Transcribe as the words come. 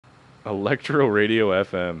Electro Radio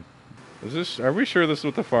FM. Is this? Are we sure this is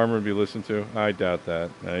what the farmer would be listening to? I doubt that.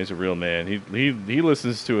 No, he's a real man. He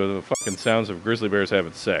listens to the fucking sounds of grizzly bears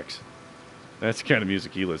having sex. That's the kind of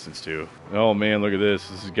music he listens to. Oh man, look at this.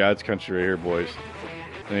 This is God's country right here, boys.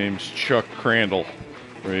 Name's Chuck Crandall.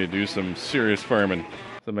 Ready to do some serious farming.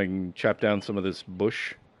 So I can chop down some of this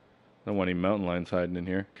bush. Don't want any mountain lions hiding in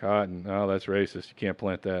here. Cotton. Oh, that's racist. You can't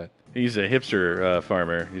plant that. He's a hipster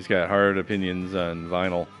farmer. He's got hard opinions on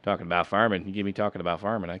vinyl. Talking about farming. You get me talking about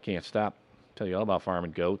farming, I can't stop. Tell you all about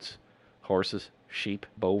farming goats, horses, sheep,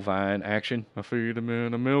 bovine action. I feed 'em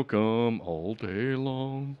and I milk 'em all day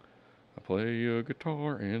long. I play a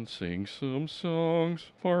guitar and sing some songs.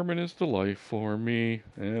 Farming is the life for me.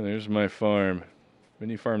 And there's my farm.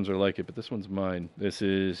 Many farms are like it, but this one's mine. This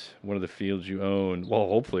is one of the fields you own. Well,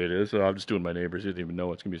 hopefully it is. I'm just doing my neighbors. You didn't even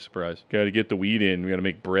know. It's going to be a surprise. Got to get the wheat in. We got to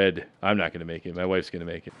make bread. I'm not going to make it. My wife's going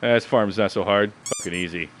to make it. This farm's not so hard. Fucking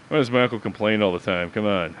easy. Why does my uncle complain all the time? Come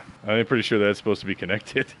on. I'm pretty sure that's supposed to be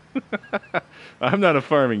connected. I'm not a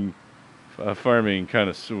farming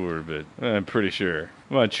connoisseur, but I'm pretty sure.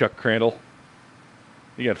 Come on, Chuck Crandall.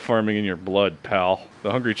 You got farming in your blood, pal. The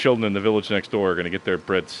hungry children in the village next door are going to get their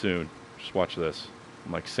bread soon. Just watch this.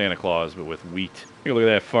 I'm like Santa Claus, but with wheat. Take a look at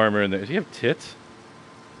that farmer in there. Does he have tits?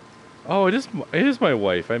 Oh, it is my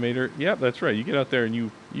wife. I made her. Yep, that's right. You get out there and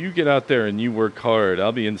you get out there and you work hard.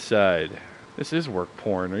 I'll be inside. This is work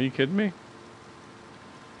porn. Are you kidding me?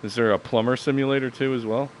 Is there a plumber simulator too as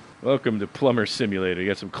well? Welcome to Plumber Simulator. You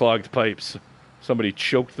got some clogged pipes. Somebody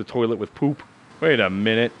choked the toilet with poop. Wait a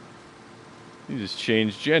minute. You just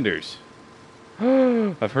changed genders.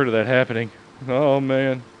 I've heard of that happening. Oh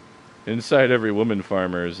man. Inside every woman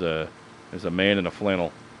farmer is a man in a flannel.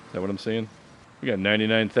 Is that what I'm saying? We got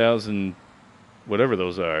 99,000, whatever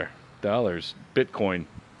those are, dollars, Bitcoin.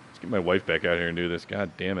 Let's get my wife back out here and do this. God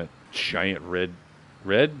damn it. Giant red.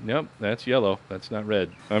 Red? Yep, that's yellow. That's not red.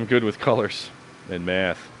 I'm good with colors and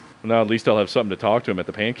math. Well, now at least I'll have something to talk to him at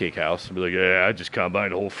the pancake house. I'll be like, yeah, I just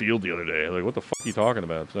combined a whole field the other day. Like, what the fuck are you talking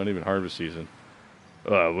about? It's not even harvest season.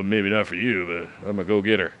 Well, maybe not for you, but I'm a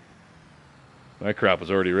go-getter. My crop was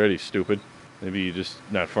already ready, stupid. Maybe you're just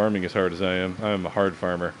not farming as hard as I am. I'm a hard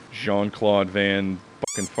farmer. Jean-Claude Van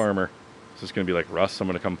fucking farmer. Is this going to be like Russ? I'm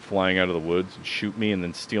going to come flying out of the woods and shoot me and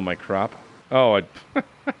then steal my crop? Oh,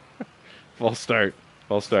 false start.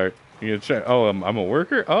 False start. You gonna check? Oh, I'm a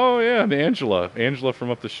worker? Oh, yeah, I'm Angela. Angela from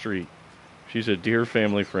up the street. She's a dear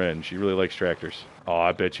family friend. She really likes tractors. Oh,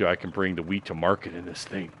 I bet you I can bring the wheat to market in this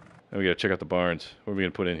thing. Now we got to check out the barns. What are we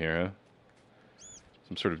going to put in here, huh?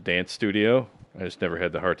 Some sort of dance studio? I just never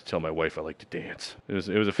had the heart to tell my wife I like to dance. It was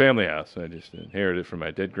a family house. I just inherited it from my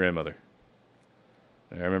dead grandmother.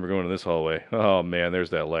 I remember going to this hallway. Oh, man,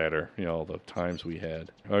 there's that ladder. You know, all the times we had.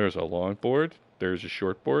 Oh, there's a long board. There's a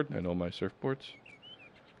short board. I know my surfboards.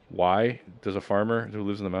 Why does a farmer who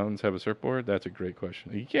lives in the mountains have a surfboard? That's a great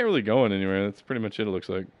question. You can't really go in anywhere. That's pretty much it looks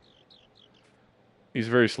like. He's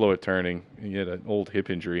very slow at turning. He had an old hip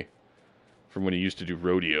injury from when he used to do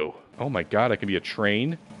rodeo. Oh my god, I can be a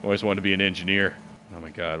train? I always wanted to be an engineer. Oh my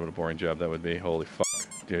god, what a boring job that would be. Holy fuck.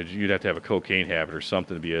 Dude, you'd have to have a cocaine habit or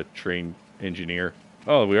something to be a train engineer.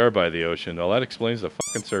 Oh, we are by the ocean. Oh, that explains the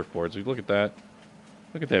fucking surfboards. Look at that.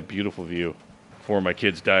 Look at that beautiful view. 4 of my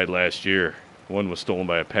kids died last year. One was stolen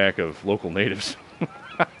by a pack of local natives.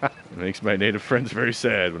 It makes my native friends very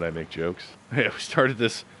sad when I make jokes. Hey, we started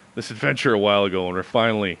this adventure a while ago, and we're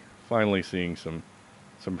finally seeing some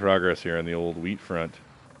progress here on the old wheat front.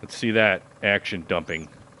 Let's see that action dumping.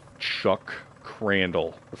 Chuck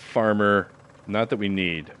Crandall, the farmer, not that we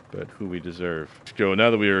need, but who we deserve. Let's go.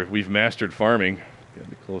 Now that we've mastered farming, gotta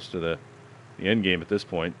be close to the end game at this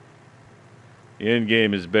point. The end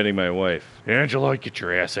game is betting my wife. Angela, get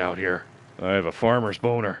your ass out here. I have a farmer's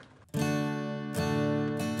boner. Come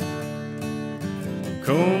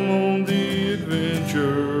on the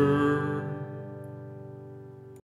adventure.